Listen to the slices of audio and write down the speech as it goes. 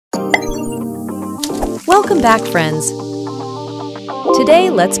Welcome back, friends. Today,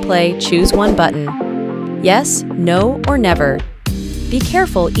 let's play Choose One Button. Yes, no, or never. Be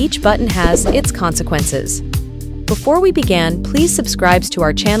careful, each button has its consequences. Before we begin, please subscribe to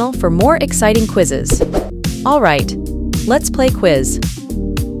our channel for more exciting quizzes. Alright, let's play quiz.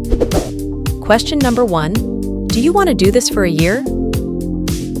 Question number 1. Do you want to do this for a year?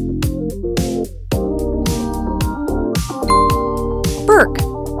 Burke,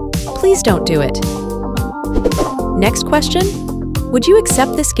 please don't do it. Next question. Would you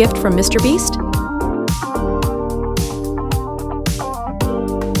accept this gift from Mr. Beast?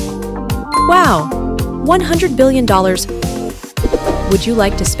 Wow! $100 billion. Would you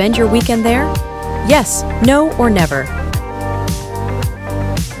like to spend your weekend there? Yes, no, or never.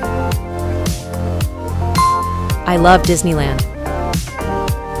 I love Disneyland.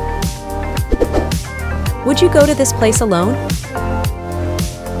 Would you go to this place alone?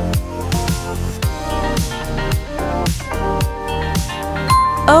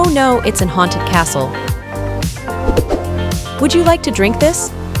 Oh no, it's an haunted castle. Would you like to drink this?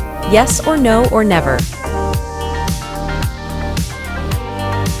 Yes or no or never.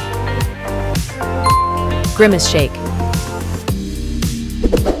 Grimace shake.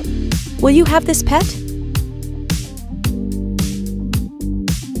 Will you have this pet?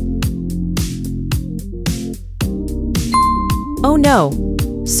 Oh no,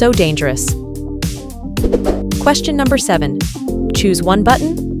 so dangerous. Question number 7. Choose one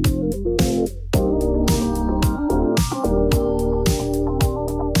button.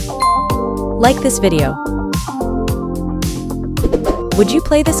 Like this video. Would you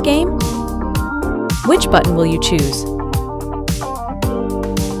play this game? Which button will you choose?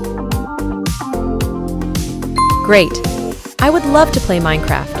 Great! I would love to play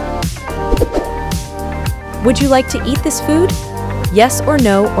Minecraft. Would you like to eat this food? Yes or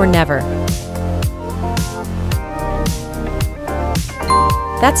no or never.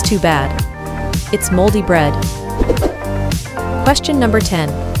 That's too bad. It's moldy bread. Question number 10.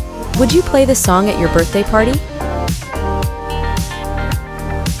 Would you play this song at your birthday party?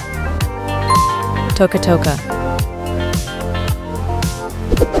 Toca Toca.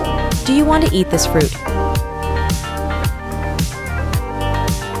 Do you want to eat this fruit?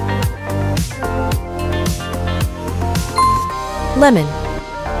 Lemon.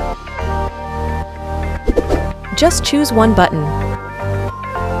 Just choose one button.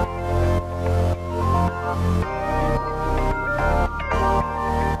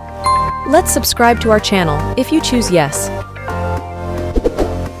 Let's subscribe to our channel if you choose yes.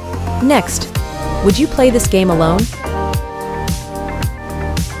 Next, would you play this game alone?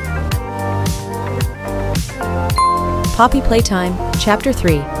 Poppy Playtime, Chapter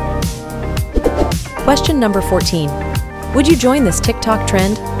 3. Question number 14. Would you join this TikTok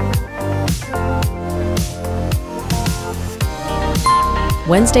trend?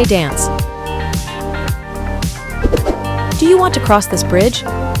 Wednesday dance. Do you want to cross this bridge?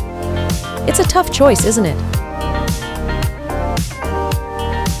 It's a tough choice, isn't it?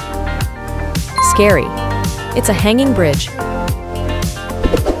 Scary. It's a hanging bridge.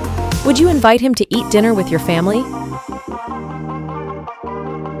 Would you invite him to eat dinner with your family?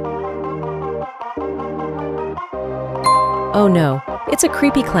 Oh no, it's a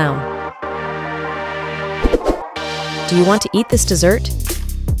creepy clown. Do you want to eat this dessert?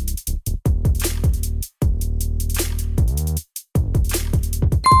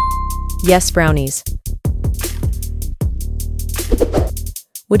 Yes, brownies.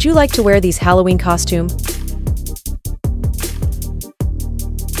 Would you like to wear these Halloween costume?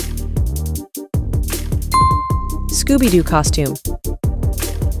 Scooby-Doo costume.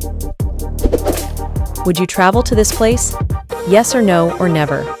 Would you travel to this place? Yes or no or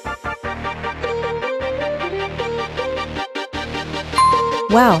never.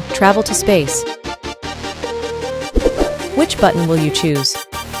 Wow, travel to space. Which button will you choose?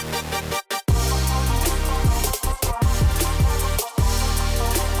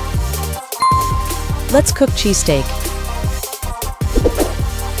 Let's cook cheesesteak.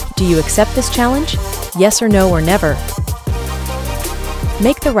 Do you accept this challenge? Yes or no or never.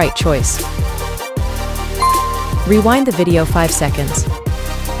 Make the right choice. Rewind the video 5 seconds.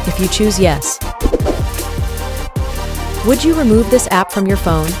 If you choose yes. Would you remove this app from your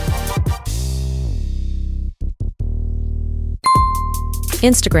phone?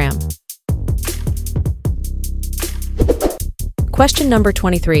 Instagram. Question number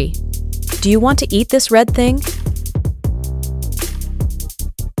 23. Do you want to eat this red thing?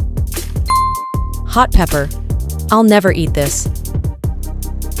 Hot pepper. I'll never eat this.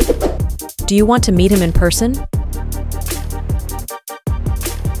 Do you want to meet him in person?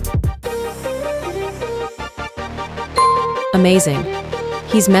 Amazing.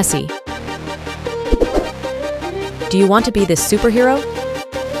 He's messy. Do you want to be this superhero?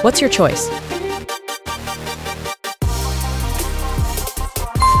 What's your choice?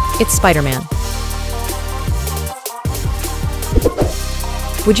 It's Spider-Man.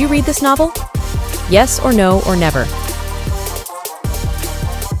 Would you read this novel? Yes or no or never?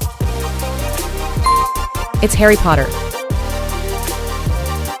 It's Harry Potter.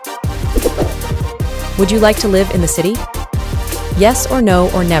 Would you like to live in the city? Yes or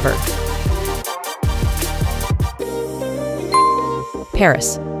no or never?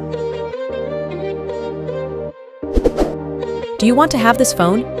 Paris. Do you want to have this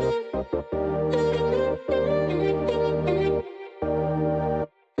phone?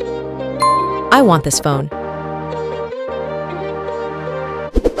 I want this phone.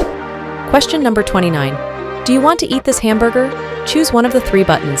 Question number 29. Do you want to eat this hamburger? Choose one of the 3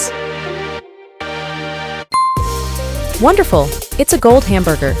 buttons. Wonderful! It's a gold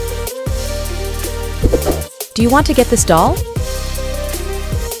hamburger. Do you want to get this doll?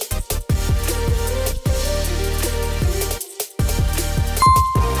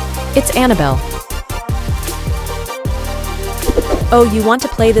 It's Annabelle. Oh, you want to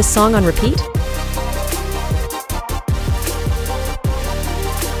play this song on repeat?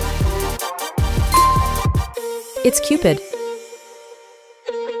 It's Cupid.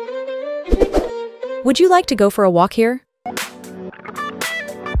 Would you like to go for a walk here?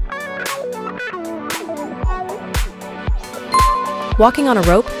 Walking on a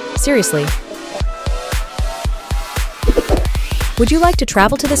rope? Seriously. Would you like to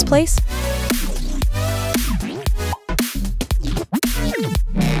travel to this place?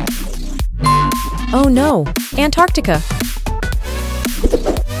 Oh no, Antarctica.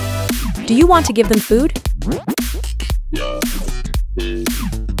 Do you want to give them food?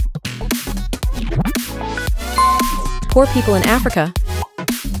 Poor people in Africa.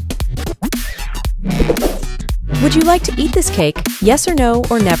 Would you like to eat this cake? Yes or no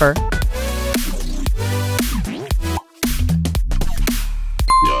or never?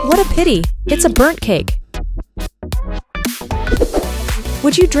 What a pity! It's a burnt cake.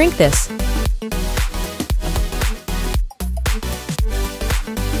 Would you drink this?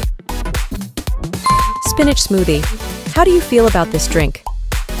 Spinach smoothie. How do you feel about this drink?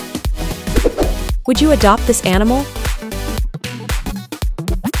 Would you adopt this animal?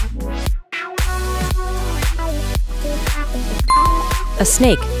 A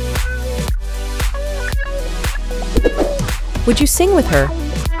snake. Would you sing with her?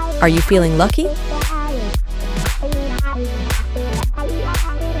 Are you feeling lucky?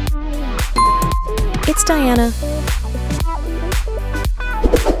 It's Diana.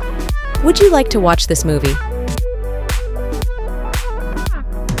 Would you like to watch this movie?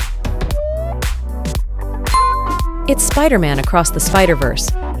 It's Spider-Man Across the Spider-Verse.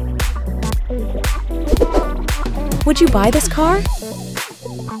 Would you buy this car?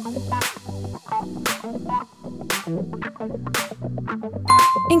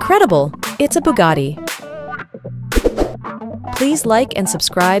 Incredible! It's a Bugatti. Please like and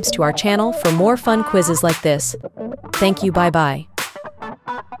subscribe to our channel for more fun quizzes like this. Thank you, bye-bye.